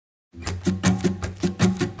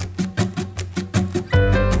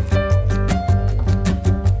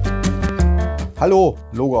Hallo,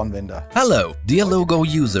 Logo-Anwender. Hello, dear Logo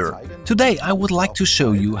user. Today I would like to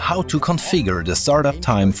show you how to configure the startup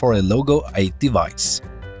time for a Logo 8 device.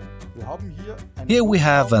 Here we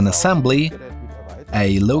have an assembly,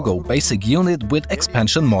 a Logo basic unit with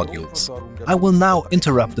expansion modules. I will now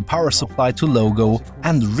interrupt the power supply to Logo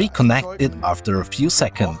and reconnect it after a few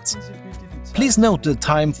seconds. Please note the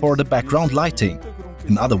time for the background lighting.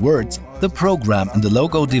 In other words, the program in the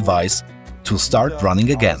Logo device to start running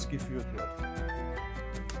again.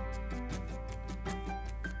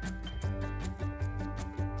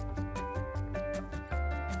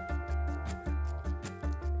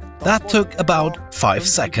 That took about 5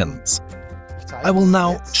 seconds. I will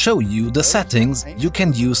now show you the settings you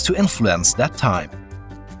can use to influence that time.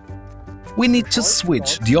 We need to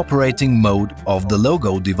switch the operating mode of the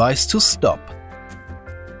Logo device to stop.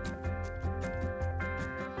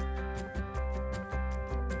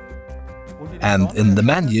 And in the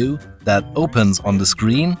menu that opens on the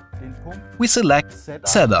screen, we select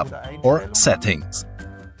Setup or Settings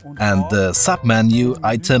and the submenu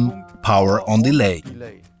item Power on Delay.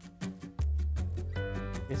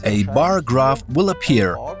 A bar graph will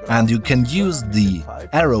appear and you can use the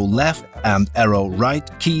arrow left and arrow right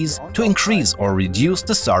keys to increase or reduce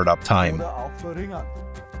the startup time.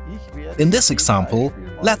 In this example,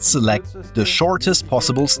 let's select the shortest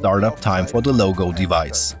possible startup time for the Logo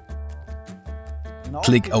device.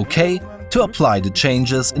 Click OK to apply the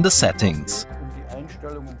changes in the settings.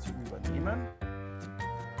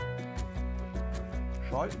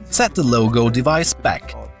 Set the Logo device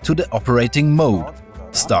back to the operating mode,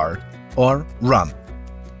 Start or Run.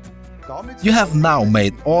 You have now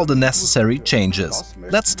made all the necessary changes.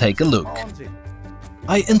 Let's take a look.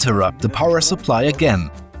 I interrupt the power supply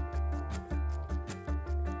again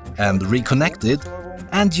and reconnect it,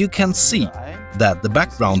 and you can see that the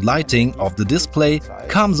background lighting of the display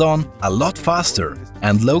comes on a lot faster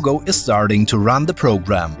and Logo is starting to run the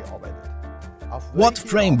program. What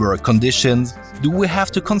framework conditions do we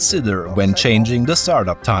have to consider when changing the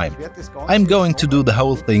startup time? I'm going to do the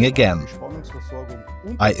whole thing again.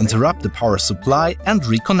 I interrupt the power supply and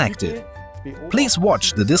reconnect it. Please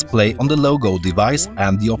watch the display on the Logo device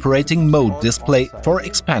and the operating mode display for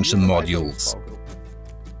expansion modules.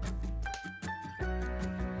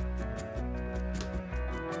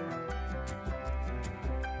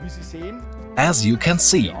 As you can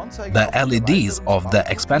see, the LEDs of the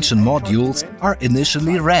expansion modules are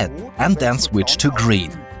initially red and then switch to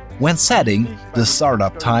green. When setting the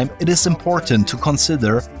startup time, it is important to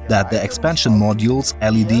consider that the expansion module's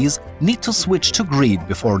LEDs need to switch to green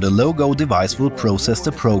before the Logo device will process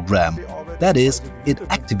the program. That is, it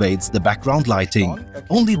activates the background lighting.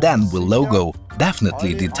 Only then will Logo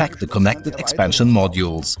definitely detect the connected expansion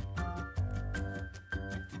modules.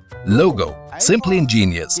 Logo, simply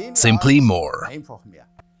ingenious, simply more.